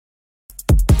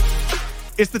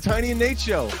It's the Tiny and Nate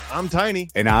Show. I'm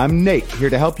Tiny. And I'm Nate, here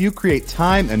to help you create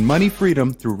time and money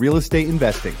freedom through real estate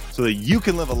investing, so that you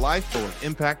can live a life full of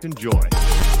impact and joy.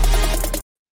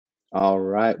 All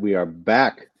right, we are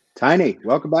back. Tiny,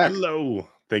 welcome back. Hello.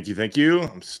 Thank you.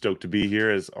 I'm stoked to be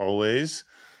here as always.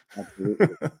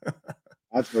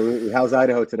 Absolutely. How's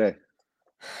Idaho today?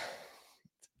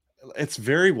 It's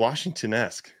very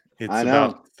Washington-esque. I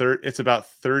know. It's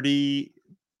about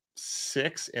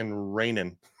 36 and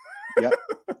raining.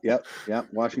 Yep.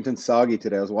 Washington's soggy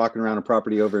today. I was walking around a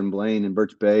property over in Blaine and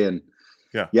Birch Bay, and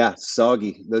yeah,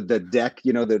 soggy. The deck,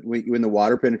 that when the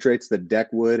water penetrates the deck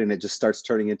wood, and it just starts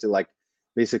turning into like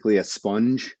basically a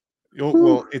sponge.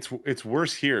 Well, it's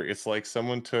worse here. It's like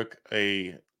someone took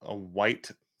a white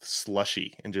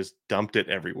slushy and just dumped it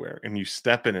everywhere, and you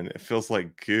step in and it feels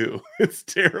like goo. It's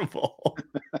terrible.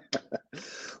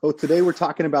 Well, today we're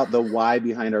talking about the why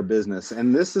behind our business,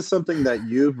 and this is something that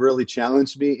you've really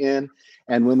challenged me in.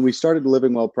 And when we started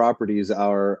Living Well Properties,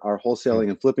 our wholesaling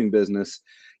and flipping business,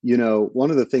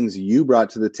 one of the things you brought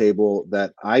to the table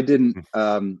that I didn't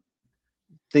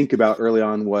think about early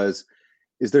on was,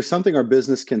 is there something our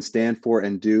business can stand for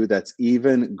and do that's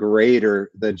even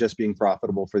greater than just being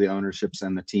profitable for the ownerships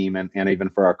and the team and even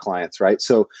for our clients, right?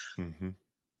 So,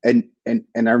 and I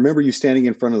remember you standing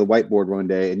in front of the whiteboard one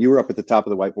day, and you were up at the top of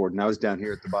the whiteboard, and I was down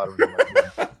here at the bottom of the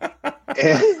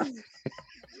whiteboard.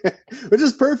 Which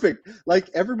is perfect. Like,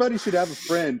 everybody should have a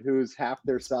friend who's half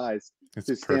their size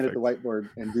to stand at the whiteboard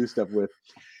and do stuff with.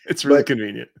 It's really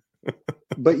convenient.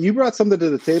 But you brought something to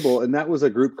the table, and that was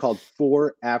a group called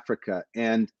For Africa.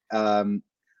 And I'm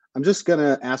just going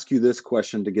to ask you this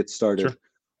question to get started.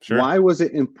 Sure. Why was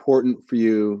it important for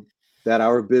you that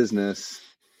our business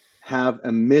have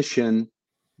a mission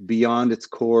beyond its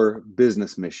core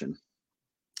business mission?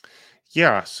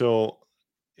 Yeah. So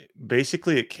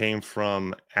basically it came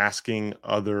from asking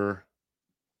other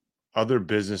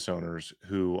business owners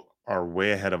who are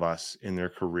way ahead of us in their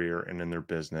career and in their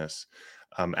business,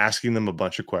 asking them a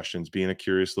bunch of questions, being a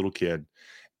curious little kid,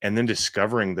 and then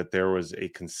discovering that there was a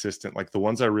consistent, like the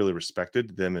ones I really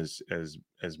respected them as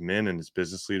men and as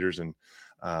business leaders, and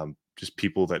just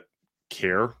people that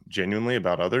care genuinely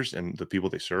about others and the people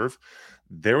they serve.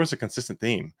 There was a consistent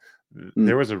theme.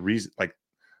 There was a reason, like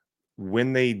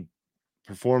when they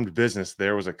performed business,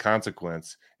 there was a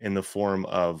consequence in the form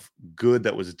of good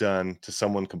that was done to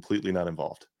someone completely not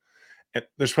involved. And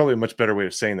there's probably a much better way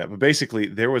of saying that, but basically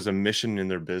there was a mission in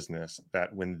their business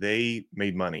that when they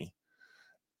made money,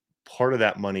 part of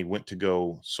that money went to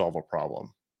go solve a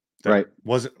problem that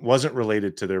wasn't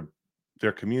related to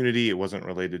their community. It wasn't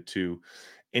related to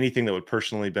anything that would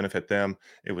personally benefit them.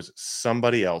 It was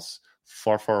somebody else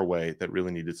far, far away that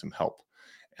really needed some help.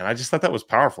 And I just thought that was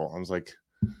powerful. I was like,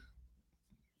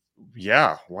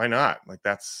 yeah, why not? Like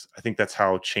I think that's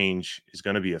how change is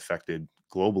going to be affected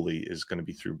globally, is going to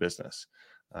be through business.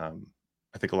 I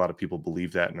think a lot of people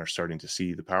believe that and are starting to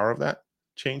see the power of that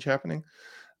change happening.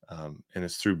 And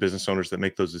it's through business owners that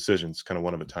make those decisions, kind of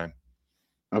one at a time.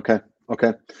 Okay.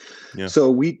 Yeah.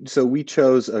 So we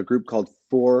chose a group called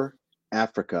For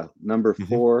Africa, number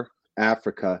 4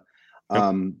 Africa,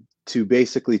 to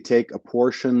basically take a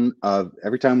portion of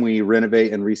every time we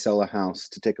renovate and resell a house,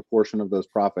 to take a portion of those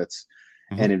profits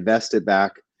and invest it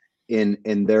back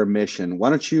in their mission. Why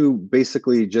don't you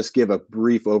basically just give a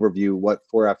brief overview what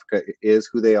For Africa is,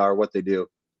 who they are, what they do?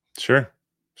 Sure.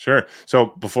 So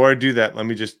before I do that, let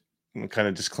me just kind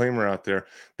of disclaimer out there.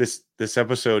 This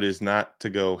episode is not to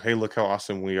go, hey, look how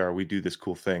awesome we are. We do this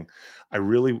cool thing. I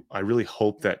really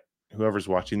hope that whoever's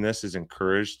watching this is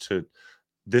encouraged to,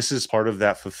 this is part of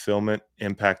that fulfillment,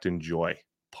 impact, and joy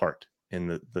part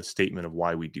in the statement of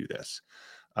why we do this.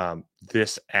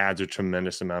 This adds a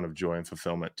tremendous amount of joy and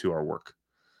fulfillment to our work,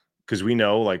 because we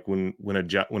know, like when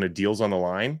a deal's on the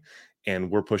line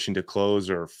and we're pushing to close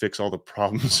or fix all the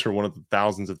problems or one of the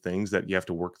thousands of things that you have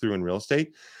to work through in real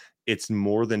estate, it's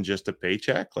more than just a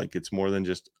paycheck. Like, it's more than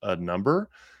just a number.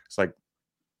 It's like,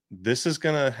 this is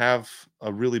going to have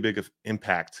a really big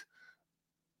impact,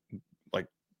 like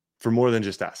for more than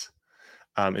just us.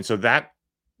 And so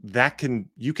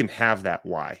you can have that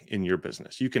why in your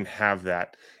business. You can have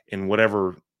that in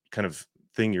whatever kind of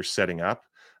thing you're setting up,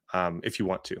 if you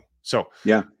want to. So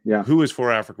yeah. Who is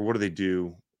For Africa? What do they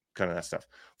do? Kind of that stuff.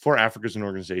 For Africa is an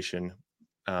organization.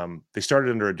 They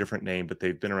started under a different name, but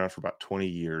they've been around for about 20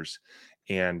 years.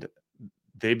 And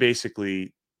they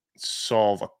basically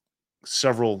solve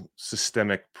several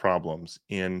systemic problems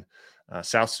in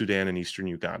South Sudan and Eastern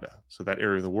Uganda. So that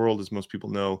area of the world, as most people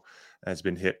know, has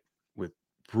been hit with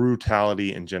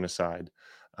brutality and genocide.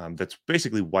 That's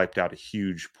basically wiped out a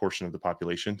huge portion of the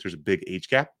population. There's a big age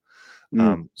gap.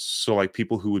 So like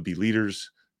people who would be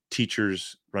leaders,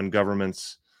 teachers, run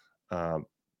governments, um,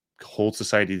 hold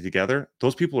society together,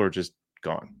 those people are just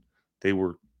gone. They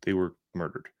were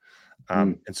murdered.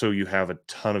 And so you have a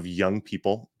ton of young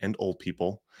people and old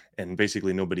people, and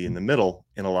basically nobody in the middle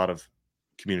in a lot of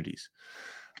communities.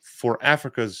 For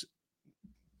Africa's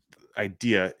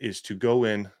idea is to go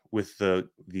in with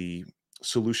the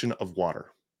solution of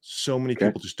water. So many Okay.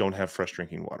 people just don't have fresh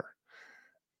drinking water.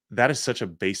 That is such a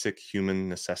basic human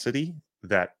necessity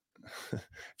that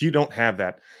if you don't have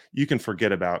that, you can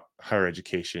forget about higher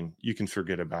education. You can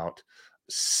forget about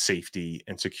safety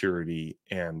and security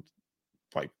and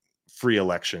like free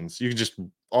elections. You can just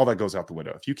all that goes out the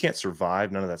window. If you can't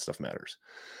survive, none of that stuff matters.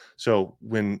 So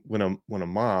when a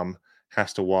mom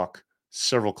has to walk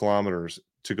several kilometers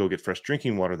to go get fresh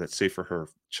drinking water that's safe for her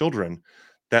children,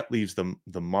 that leaves the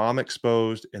mom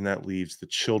exposed, and that leaves the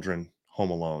children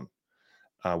home alone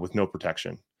with no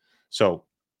protection. So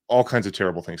all kinds of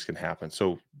terrible things can happen.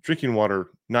 So drinking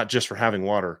water, not just for having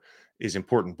water, is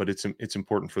important, but it's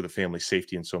important for the family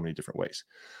safety in so many different ways.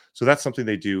 So that's something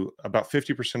they do. About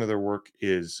 50% of their work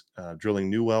is drilling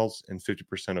new wells, and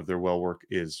 50% of their well work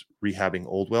is rehabbing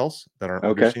old wells that aren't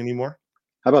Okay. producing anymore.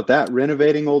 How about that?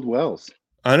 Renovating old wells.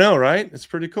 I know, right? It's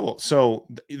pretty cool. So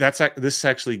this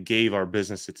actually gave our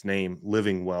business its name,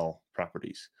 Living Well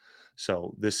Properties.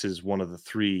 So this is one of the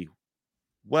 3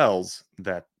 wells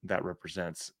that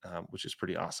represents, which is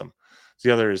pretty awesome. So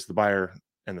the other is the buyer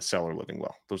and the seller living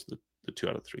well. Those are the 2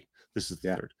 out of 3. This is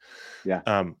the third.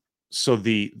 Yeah. So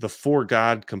the for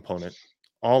God component,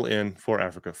 all in for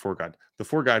Africa, for God. The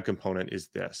for God component is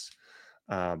this.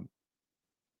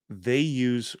 They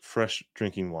use fresh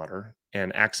drinking water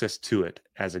and access to it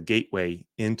as a gateway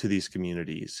into these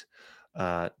communities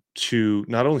to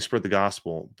not only spread the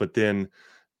gospel, but then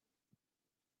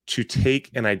to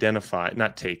identify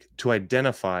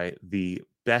the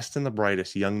best and the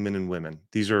brightest young men and women.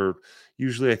 These are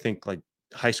usually, I think, like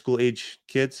high school age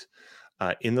kids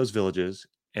in those villages,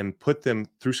 and put them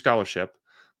through scholarship,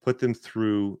 put them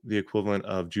through the equivalent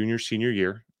of junior, senior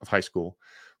year of high school,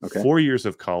 Okay. 4 years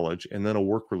of college, and then a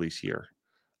work release year,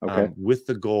 Okay. with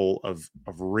the goal of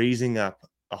raising up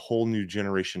a whole new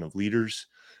generation of leaders,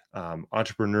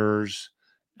 entrepreneurs,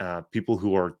 people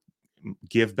who are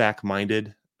give back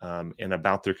minded, and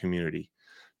about their community,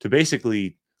 to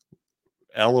basically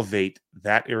elevate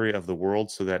that area of the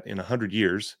world so that in 100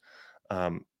 years,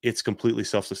 it's completely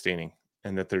self-sustaining,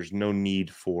 and that there's no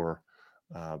need for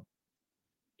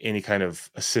any kind of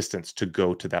assistance to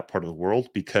go to that part of the world,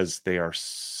 because they are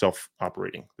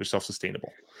self-operating, they're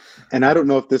self-sustainable. And I don't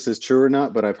know if this is true or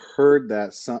not, but I've heard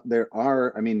that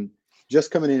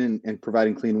just coming in and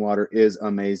providing clean water is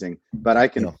amazing. But I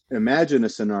can imagine a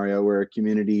scenario where a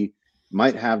community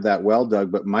might have that well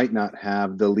dug, but might not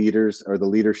have the leaders or the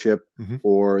leadership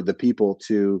or the people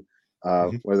to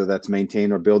whether that's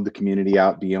maintain or build the community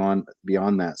out beyond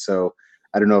that. So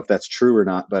I don't know if that's true or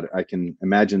not, but I can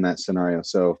imagine that scenario.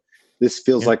 So this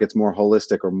feels like it's more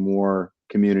holistic or more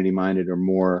community minded, or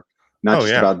more not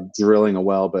about drilling a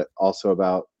well, but also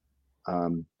about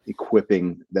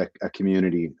equipping a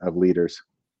community of leaders.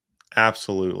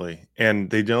 Absolutely. And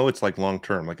they know it's like long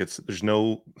term. Like there's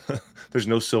no there's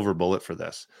no silver bullet for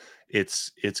this.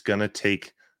 It's gonna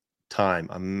take time,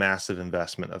 a massive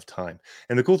investment of time.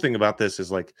 And the cool thing about this is,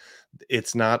 like,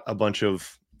 it's not a bunch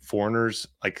of foreigners,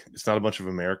 like it's not a bunch of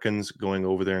Americans going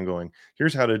over there and going,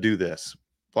 here's how to do this,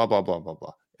 blah, blah, blah, blah,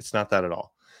 blah. It's not that at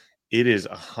all. It is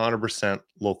 100%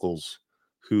 locals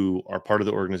who are part of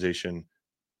the organization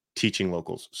teaching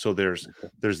locals. So there's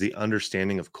the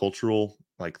understanding of cultural,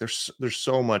 like there's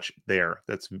so much there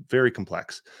that's very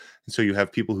complex. And so you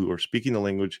have people who are speaking the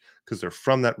language because they're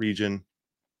from that region.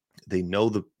 They know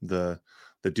the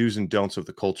do's and don'ts of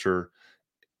the culture.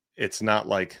 It's not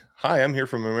like, hi, I'm here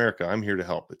from America, I'm here to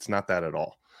help. It's not that at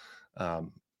all.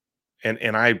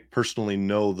 And I personally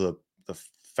know the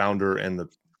founder and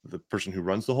the person who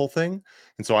runs the whole thing,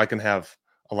 and so I can have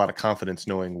a lot of confidence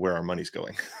knowing where our money's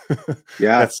going.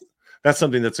 Yeah, that's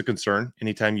something that's a concern.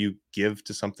 Anytime you give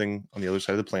to something on the other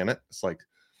side of the planet, it's like,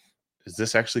 is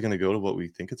this actually going to go to what we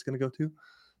think it's going to go to?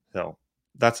 So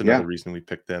that's another reason we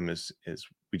picked them, is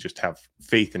we just have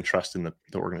faith and trust in the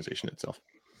organization itself.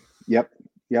 Yep.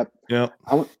 Yeah.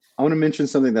 I want to mention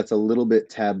something that's a little bit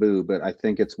taboo, but I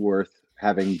think it's worth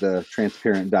having the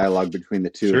transparent dialogue between the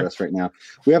two of us right now.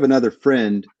 We have another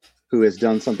friend who has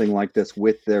done something like this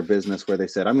with their business, where they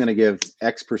said, I'm going to give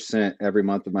X% every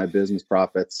month of my business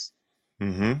profits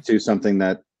to something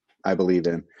that I believe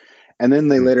in. And then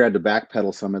they later had to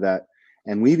backpedal some of that.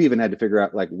 And we've even had to figure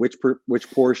out, like, which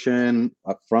portion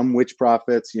from which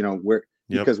profits, where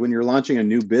Yep. Because when you're launching a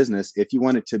new business, if you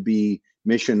want it to be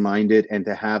mission minded and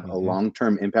to have a Mhm.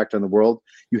 long-term impact on the world,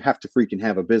 you have to freaking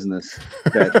have a business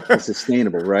that is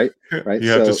sustainable, right? Right. You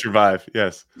have to So survive.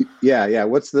 Yes. yeah.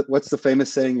 What's the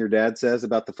famous saying your dad says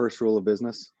about the first rule of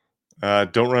business?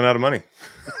 Don't run out of money.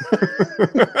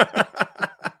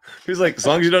 He's like, as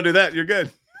long as you don't do that, you're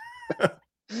good.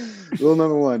 Rule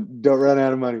number one, don't run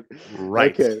out of money.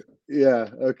 Right. Okay. Yeah.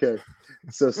 Okay.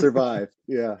 So survive.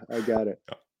 Yeah, I got it.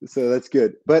 So that's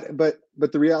good. But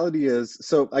the reality is,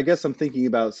 so I guess I'm thinking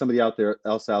about somebody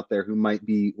else out there who might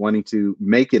be wanting to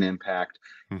make an impact,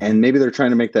 Mhm. and maybe they're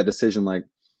trying to make that decision like,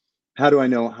 how do I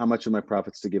know how much of my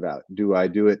profits to give out? Do I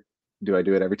do it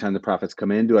every time the profits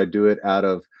come in? Do I do it out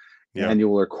of Yeah.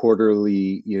 annual or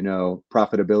quarterly,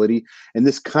 profitability? And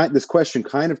this question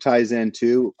kind of ties in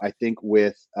too, I think,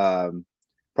 with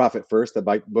Profit First, the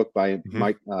book by Mhm.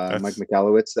 Mike That's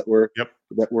Michalowicz that yep.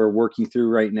 we're working through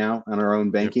right now on our own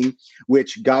Yep. banking.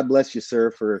 Which, God bless you,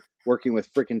 sir, for working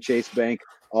with frickin' Chase Bank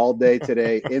all day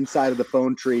today inside of the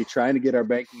phone tree, trying to get our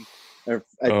banking, a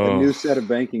Oh, new set of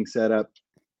banking set up.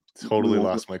 We totally won't.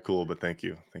 lost my cool, but thank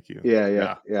you. Thank you.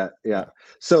 Yeah. Yeah.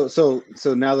 So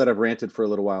now that I've ranted for a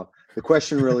little while, the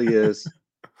question really is,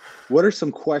 what are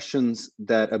some questions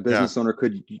that a Yeah. business owner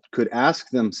could ask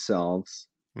themselves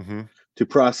Mhm. to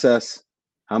process?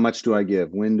 How much do I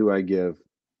give? When do I give?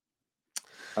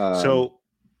 So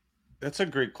that's a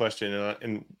great question.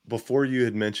 And before you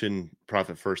had mentioned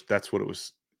Profit First, that's what it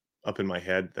was up in my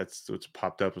head. That's what's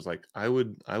popped up was like, I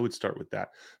would start with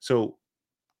that. So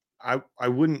I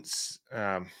wouldn't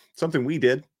something we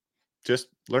did, just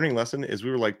learning lesson, is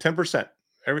we were like 10%.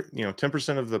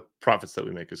 10% of the profits that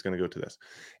we make is going to go to this.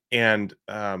 And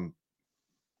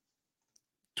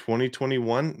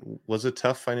 2021 was a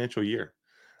tough financial year.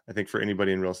 I think for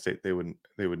anybody in real estate, they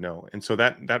would know. And so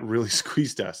that really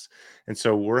squeezed us. And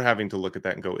so we're having to look at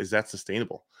that and go, is that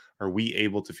sustainable? Are we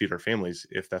able to feed our families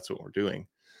if that's what we're doing?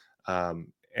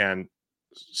 And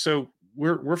so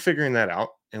we're figuring that out,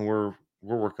 and we're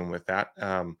working with that.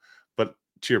 But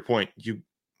to your point,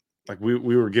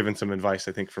 we were given some advice,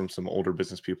 I think, from some older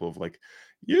business people of like,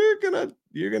 you're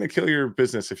gonna kill your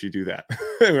business if you do that.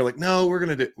 And we're like, no,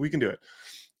 we can do it.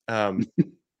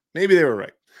 Maybe they were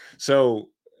right. So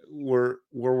we're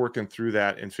working through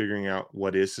that and figuring out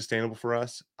what is sustainable for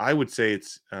us. I would say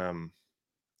it's more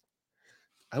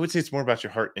about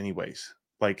your heart anyways.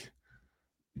 Like,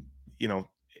 you know,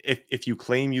 if you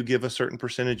claim you give a certain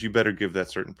percentage, you better give that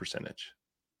certain percentage.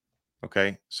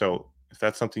 Okay? So if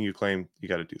that's something you claim, you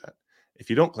got to do that. If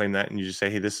you don't claim that and you just say,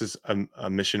 "Hey, this is a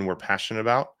mission we're passionate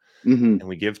about Mhm. and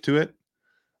we give to it,"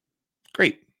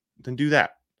 great. Then do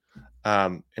that.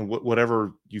 And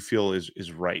whatever you feel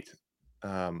is right.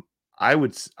 Um, I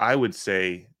would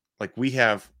say, like, we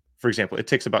have, for example, it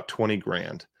takes about 20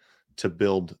 grand to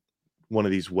build one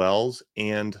of these wells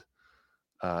and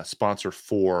sponsor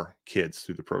 4 kids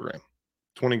through the program.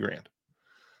 20 grand,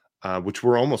 which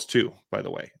we're almost to, by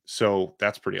the way. So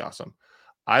that's pretty awesome.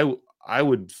 I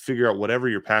would figure out whatever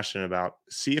you're passionate about.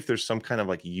 See if there's some kind of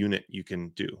like unit you can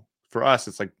do. For us,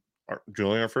 it's like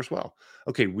drilling our first well.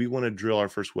 Okay, we want to drill our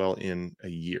first well in a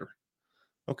year.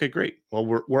 Okay, great. Well,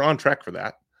 we're on track for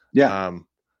that. Yeah. Um,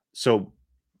 so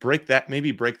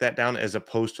maybe break that down as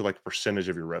opposed to like a percentage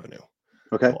of your revenue.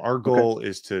 Okay. Well, our Okay. goal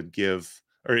is to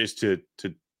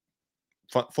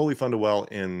fully fund a well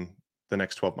in the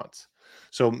next 12 months.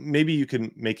 So maybe you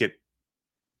can make it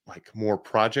like more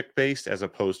project based as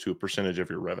opposed to a percentage of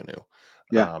your revenue.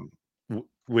 Yeah. Um,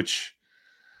 which,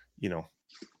 you know,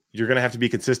 you're going to have to be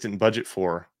consistent in budget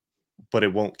for, but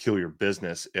it won't kill your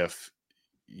business if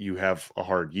you have a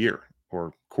hard year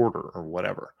or quarter or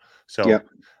whatever. So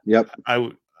Yep. I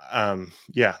would,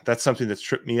 yeah, that's something that's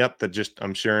tripped me up, that just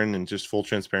I'm sharing, and just full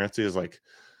transparency is like,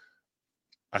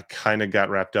 I kind of got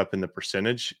wrapped up in the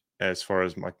percentage as far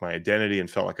as like my identity, and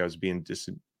felt like I was being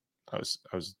I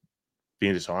was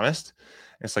being dishonest.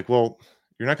 And it's like, well,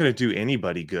 you're not going to do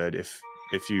anybody good if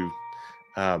you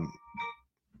um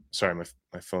sorry,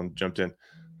 my phone jumped in.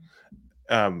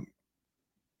 um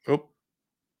oh,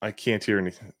 I can't hear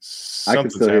anything. I can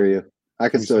Something's still hear happening. you. I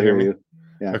can Can you still still hear hear me? you.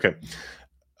 Yeah. Okay.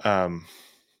 um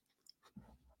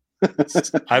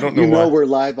I don't know You know why. we're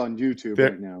live on YouTube There,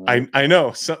 right now, right? I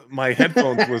know. So my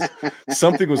headphones was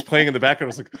something was playing in the background.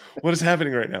 I was like, what is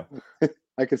happening right now?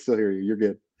 I can still hear you. You're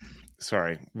good.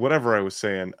 Sorry. Whatever I was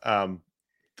saying.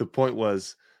 The point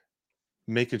was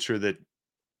making sure that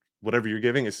whatever you're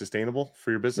giving is sustainable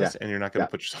for your business, and you're not going Yeah.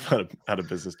 to put yourself out of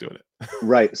business doing it.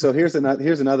 Right. So here's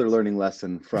another learning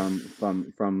lesson from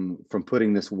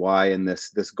putting this why and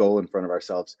this goal in front of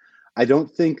ourselves. I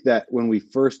don't think that when we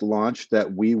first launched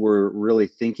that we were really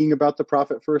thinking about the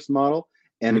Profit First model.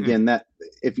 And Mm-mm. again, that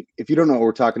if you don't know what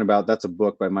we're talking about, that's a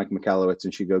book by Mike Michalowicz,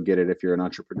 and you should go get it if you're an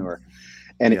entrepreneur.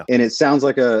 And Yeah. it sounds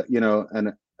like a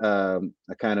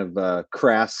a kind of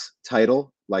crass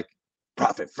title, like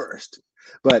profit first,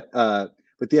 but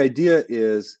the idea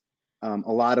is, a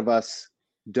lot of us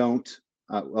don't.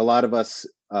 A lot of us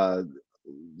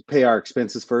pay our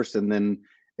expenses first, and then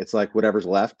it's like whatever's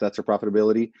left, that's our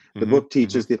profitability. The Mm-hmm. book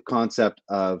teaches the concept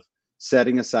of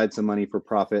setting aside some money for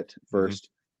profit Mm-hmm. first,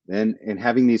 then and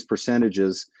having these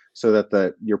percentages so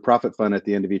that your profit fund at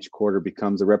the end of each quarter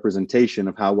becomes a representation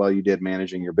of how well you did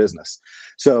managing your business.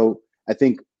 So I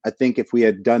think if we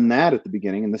had done that at the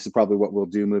beginning, and this is probably what we'll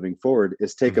do moving forward,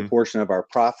 is take a Mm-hmm. portion of our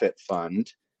profit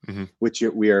fund, Mm-hmm. which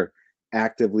we are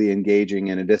actively engaging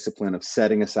in a discipline of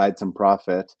setting aside some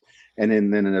profit, and then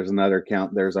there's another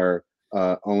account. There's our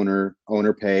owner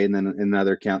pay, and then in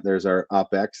another account there's our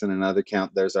OpEx, and another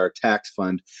account there's our tax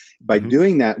fund. By Mm-hmm.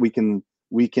 doing that,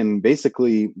 we can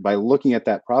basically, by looking at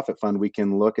that profit fund, we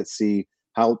can look at see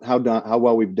how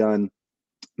well we've done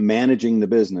managing the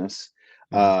business,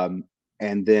 Mm-hmm.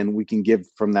 and then we can give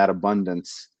from that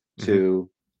abundance Mm-hmm. to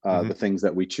Mm-hmm. the things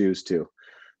that we choose to. Yeah.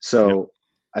 So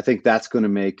I think that's going to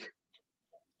make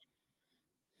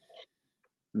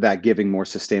that giving more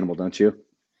sustainable, don't you?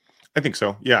 I think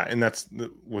so. Yeah. And that's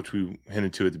what we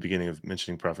hinted to at the beginning of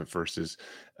mentioning profit first is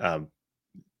um,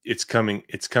 it's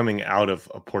coming out of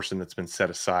a portion that's been set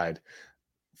aside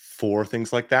for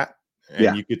things like that. And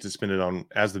Yeah, you get to spend it on,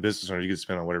 as the business owner, you get to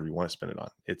spend on whatever you want to spend it on.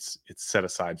 It's set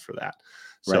aside for that.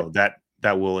 right. So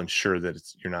that will ensure that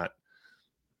you're not,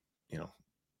 you know,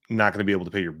 not going to be able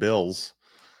to pay your bills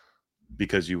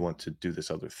because you want to do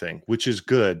this other thing, which is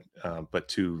good. But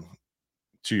to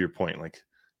your point, like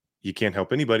you can't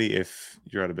help anybody if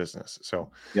you're out of business.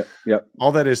 So Yep.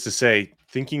 all that is to say,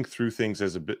 thinking through things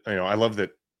as a bit, I love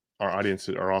that our audience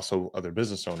are also other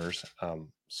business owners.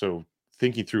 So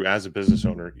thinking through as a business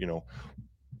owner,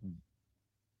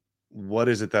 what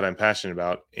is it that I'm passionate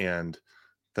about and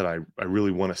that I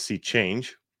really want to see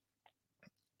change.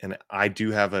 And I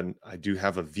do have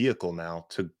a vehicle now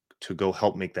to go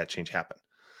help make that change happen.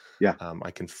 Yeah.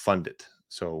 I can fund it.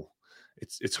 So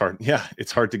it's hard. Yeah.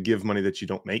 It's hard to give money that you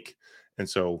don't make. And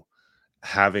so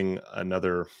having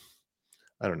another,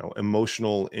 I don't know,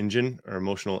 emotional engine or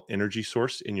emotional energy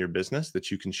source in your business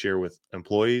that you can share with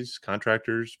employees,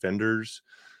 contractors, vendors,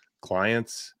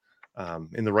 clients,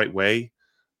 in the right way,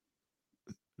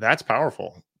 that's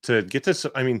powerful to get this.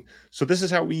 I mean, so this is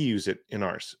how we use it in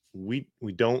ours. We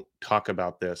don't talk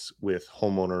about this with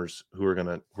homeowners who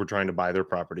are trying to buy their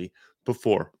property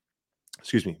before,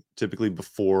 excuse me, typically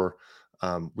before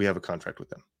we have a contract with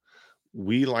them.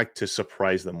 We like to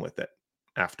surprise them with it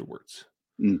afterwards.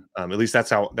 Mm. At least that's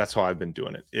how I've been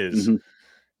doing it, is Hmm.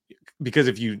 because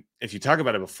if you talk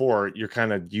about it before, you're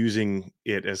kind of using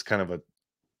it as kind of a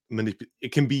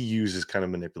it can be used as kind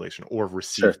of manipulation or Sure.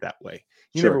 received that way.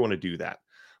 You never Sure. want to do that.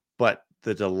 But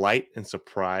the delight and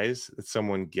surprise that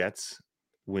someone gets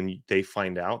when they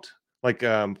find out, like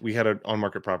we had an on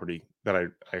market property that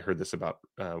I heard this about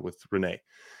with Renee.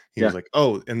 He was Yeah. like,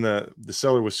 "Oh, and the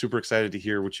seller was super excited to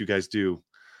hear what you guys do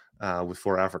with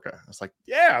For Africa." I was like,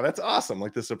 "Yeah, that's awesome!"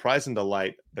 Like the surprise and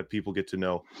delight that people get to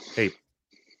know, hey,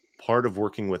 part of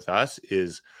working with us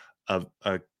is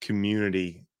a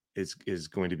community is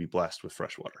going to be blessed with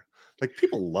fresh water. Like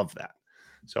people love that.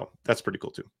 So that's pretty cool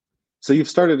too. So you've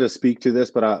started to speak to this,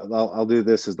 but I'll do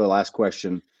this as the last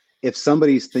question. If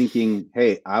somebody's thinking,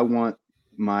 "Hey, I want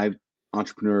my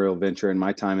entrepreneurial venture and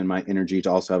my time and my energy to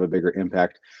also have a bigger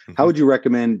impact," how Mhm. would you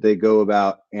recommend they go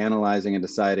about analyzing and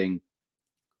deciding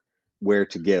where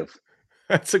to give?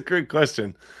 That's a great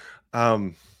question.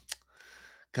 Um,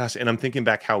 Gosh, and I'm thinking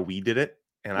back how we did it,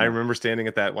 and I Yeah. remember standing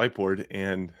at that whiteboard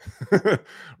and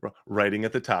writing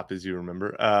at the top, as you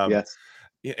remember. Yes.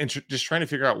 Yeah, and just trying to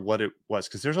figure out what it was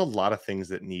because there's a lot of things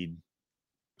that need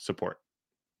support.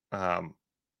 Um,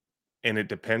 and it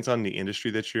depends on the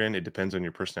industry that you're in. It depends on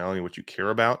your personality, what you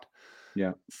care about.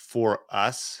 Yeah. For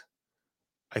us,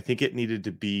 I think it needed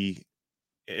to be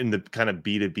in the kind of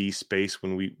B2B space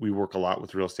when we work a lot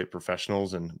with real estate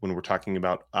professionals, and when we're talking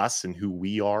about us and who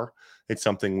we are, it's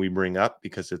something we bring up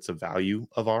because it's a value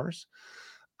of ours.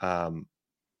 Um,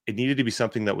 it needed to be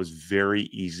something that was very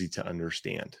easy to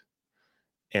understand,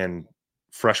 and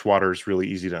fresh water is really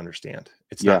easy to understand.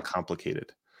 It's Yeah. not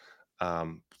complicated.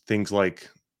 Things like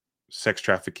sex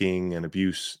trafficking and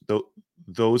abuse,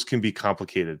 those can be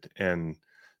complicated and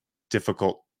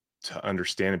difficult to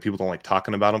understand, and people don't like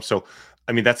talking about them. So,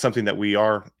 I mean, that's something that we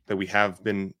have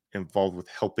been involved with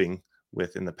helping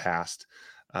with in the past.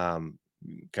 Um,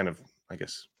 Kind of, I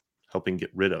guess, helping get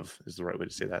rid of is the right way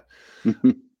to say that.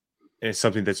 And it's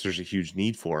something that there's a huge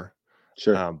need for.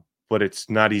 Sure. But it's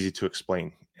not easy to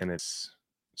explain. And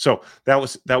so that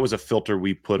was a filter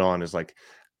we put on, is like,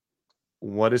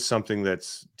 what is something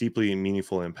that's deeply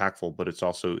meaningful and impactful, but it's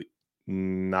also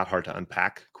not hard to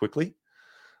unpack quickly.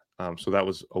 So that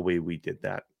was a way we did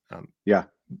that. Yeah.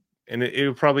 And I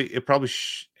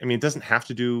mean, it doesn't have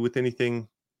to do with anything.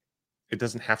 It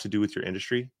doesn't have to do with your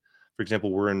industry. For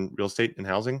example, we're in real estate and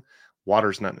housing.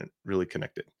 Water's not really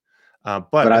connected.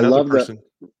 But I another love person,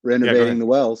 the yeah, go renovating ahead. the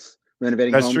wells,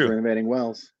 renovating That's homes, true. renovating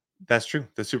wells. That's true.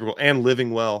 That's super cool. And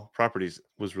Living Well Properties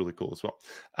was really cool as well.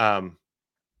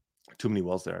 Too many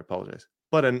wells there. I apologize.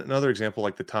 But another example,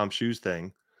 like the Tom Shoes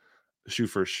thing, shoe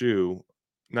for a shoe,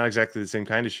 not exactly the same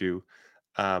kind of shoe.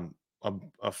 A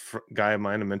guy of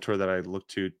mine, a mentor that I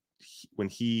looked to, when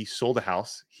he sold a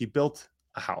house, he built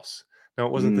a house. Now,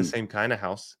 it wasn't the same kind of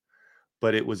house,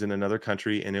 but it was in another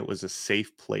country, and it was a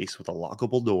safe place with a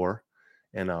lockable door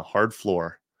and a hard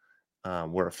floor,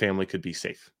 where a family could be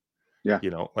safe. Yeah.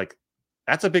 Like,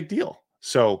 that's a big deal.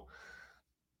 So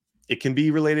it can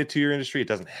be related to your industry. It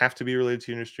doesn't have to be related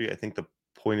to your industry. I think the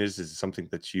point is something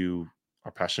that you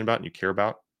are passionate about and you care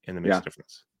about, and it makes a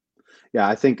difference. Yeah,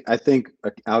 I think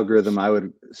an algorithm I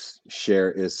would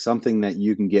share is something that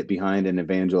you can get behind and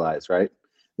evangelize, right?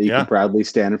 That you can proudly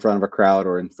stand in front of a crowd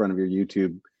or in front of your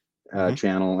YouTube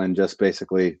channel and just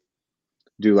basically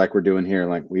do like we're doing here.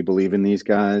 Like, we believe in these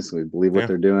guys, we believe what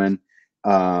they're doing,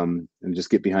 and just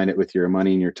get behind it with your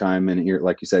money and your time and your,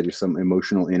 like you said, your some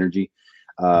emotional energy.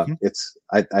 It's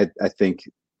I think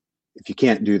if you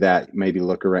can't do that, maybe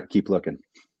look around, keep looking.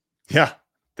 Yeah,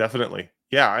 definitely.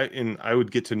 Yeah, I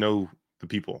would get to know the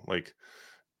people. Like,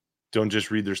 don't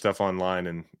just read their stuff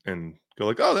online and go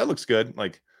like, oh, that looks good.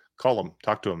 Like, call them,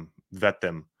 talk to them, vet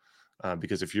them,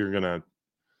 because if you're gonna,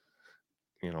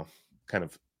 kind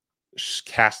of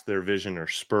cast their vision or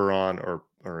spur on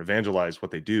or evangelize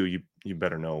what they do, you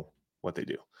better know what they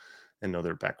do and know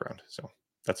their background. So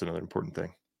that's another important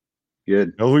thing.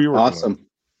 Good. Know who you're working with. Awesome.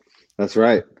 That's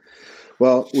right.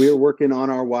 Well, we're working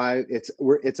on our why. It's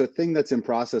a thing that's in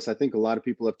process. I think a lot of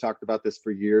people have talked about this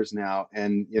for years now,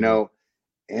 and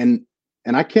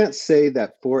and I can't say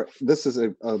that for this is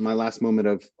my last moment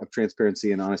of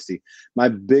transparency and honesty. My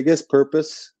biggest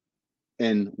purpose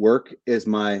in work is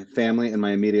my family and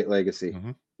my immediate legacy.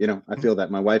 I feel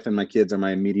that my wife and my kids are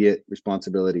my immediate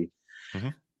responsibility.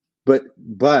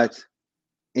 But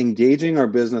engaging our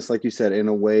business, like you said, in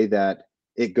a way that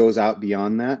it goes out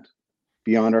beyond that,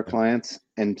 beyond our clients,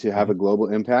 and to have a global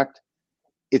impact.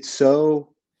 It's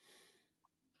so,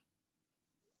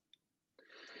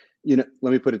 let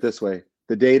me put it this way.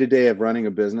 The day-to-day of running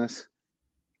a business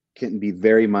can be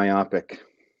very myopic.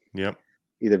 Yep.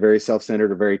 Either very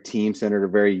self-centered or very team-centered or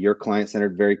very your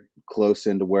client-centered, very close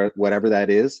into whatever that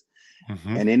is.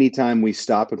 And anytime we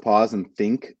stop and pause and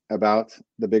think about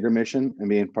the bigger mission and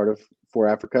being part of For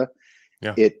Africa,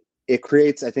 it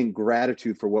creates, I think,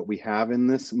 gratitude for what we have in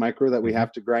this micro that we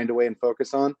have to grind away and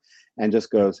focus on, and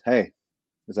just goes, hey,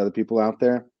 there's other people out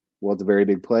there. World's a very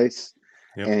big place.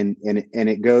 And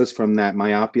it goes from that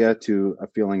myopia to a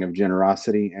feeling of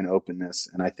generosity and openness.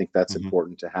 And I think that's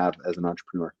important to have as an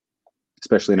entrepreneur,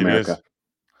 especially in America.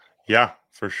 Yeah,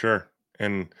 for sure.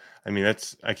 And I mean,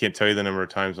 I can't tell you the number of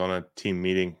times on a team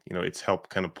meeting, it's helped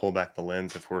kind of pull back the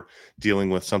lens if we're dealing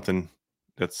with something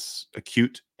that's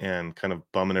acute and kind of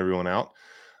bumming everyone out,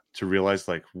 to realize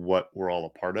like what we're all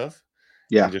a part of.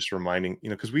 Yeah. And just reminding,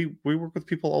 because we work with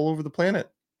people all over the planet,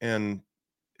 and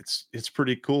it's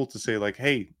pretty cool to say like,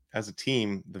 hey, as a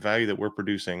team, the value that we're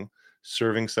producing,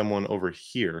 serving someone over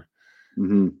here,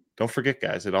 don't forget,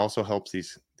 guys, it also helps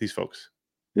these folks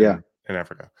in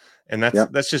Africa. And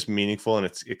that's just meaningful, and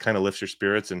it kind of lifts your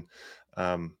spirits, and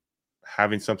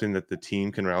having something that the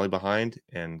team can rally behind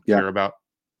and care about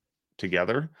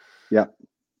together.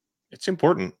 It's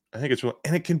important. I think it's real,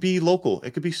 and it can be local.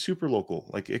 It could be super local.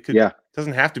 Like, it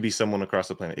doesn't have to be someone across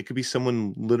the planet. It could be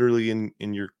someone literally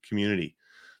in your community.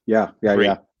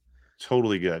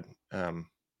 Totally good. That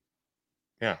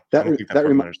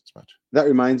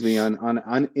reminds me,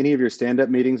 on any of your stand-up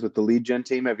meetings with the lead gen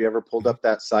team, have you ever pulled up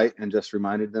that site and just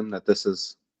reminded them that this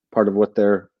is part of what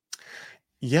they're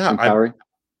empowering?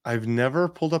 I've never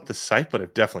pulled up the site, but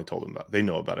I've definitely told them about it. They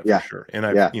know about it for sure. And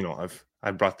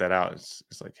I've brought that out.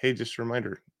 It's like, hey, just a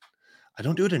reminder. I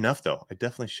don't do it enough, though. I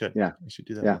definitely should. I should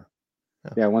do that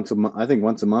more. Once a month. I think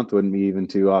once a month wouldn't be even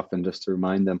too often, just to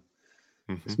remind them.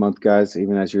 This month, guys,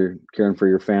 even as you're caring for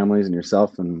your families and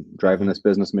yourself and driving this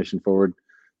business mission forward,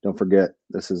 don't forget,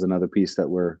 this is another piece that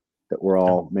we're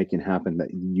all making happen,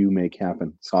 that you make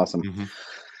happen. It's awesome.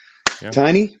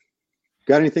 Tiny,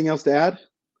 got anything else to add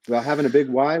about having a big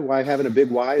why? Why having a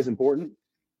big why is important?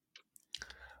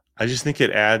 I just think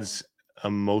it adds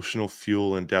emotional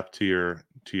fuel and depth to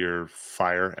your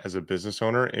fire as a business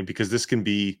owner. And because this can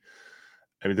be,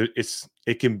 I mean,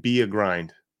 it can be a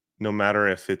grind, no matter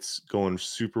if it's going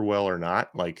super well or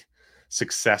not. Like,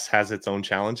 success has its own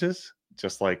challenges,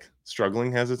 just like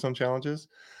struggling has its own challenges.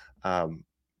 And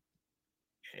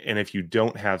if you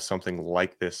don't have something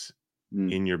like this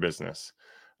in your business,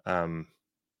 I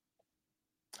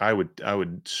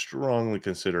would strongly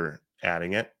consider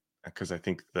adding it, because I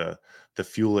think the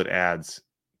fuel it adds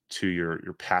to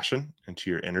your passion and to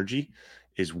your energy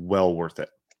is well worth it.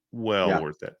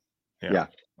 Worth it. Yeah.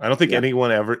 I don't think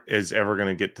anyone is ever going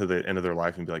to get to the end of their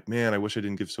life and be like, man, I wish I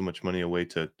didn't give so much money away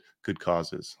to good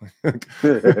causes.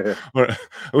 Or I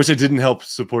wish I didn't help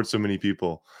support so many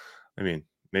people. I mean,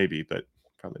 maybe, but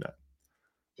probably not.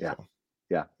 Yeah. So,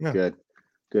 yeah.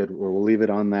 Good. Well, we'll leave it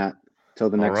on that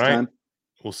till the next time.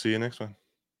 We'll see you next one.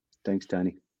 Thanks,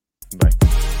 Tiny. Bye.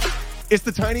 It's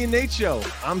the Tiny and Nate Show.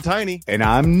 I'm Tiny. And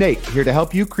I'm Nate, here to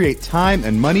help you create time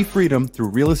and money freedom through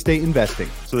real estate investing,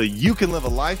 so that you can live a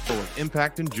life full of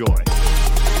impact and joy.